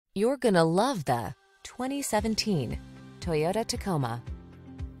You're gonna love the 2017 Toyota Tacoma.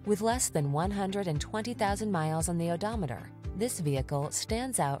 With less than 120,000 miles on the odometer, this vehicle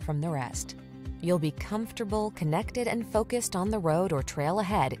stands out from the rest. You'll be comfortable, connected, and focused on the road or trail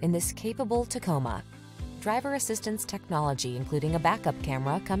ahead in this capable Tacoma. Driver assistance technology, including a backup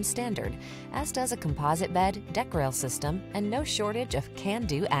camera, comes standard, as does a composite bed, deck rail system, and no shortage of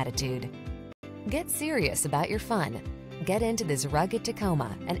can-do attitude. Get serious about your fun. Get into this rugged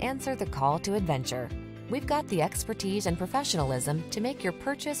Tacoma and answer the call to adventure. We've got the expertise and professionalism to make your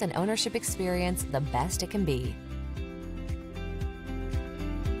purchase and ownership experience the best it can be.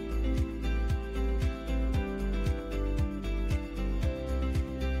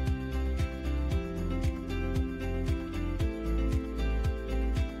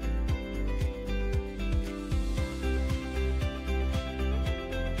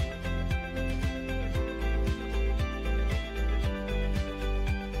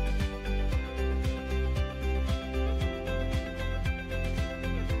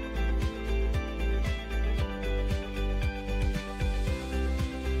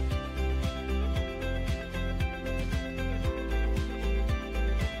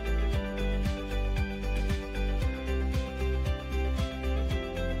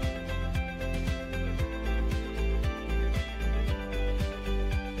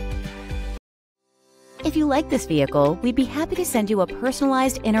 If you like this vehicle, we'd be happy to send you a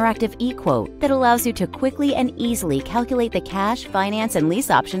personalized interactive e-quote that allows you to quickly and easily calculate the cash, finance, and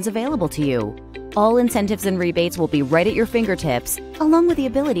lease options available to you. All incentives and rebates will be right at your fingertips, along with the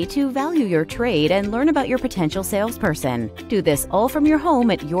ability to value your trade and learn about your potential salesperson. Do this all from your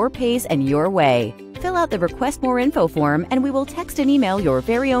home at your pace and your way. Fill out the Request More Info form and we will text and email your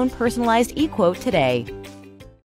very own personalized e-quote today.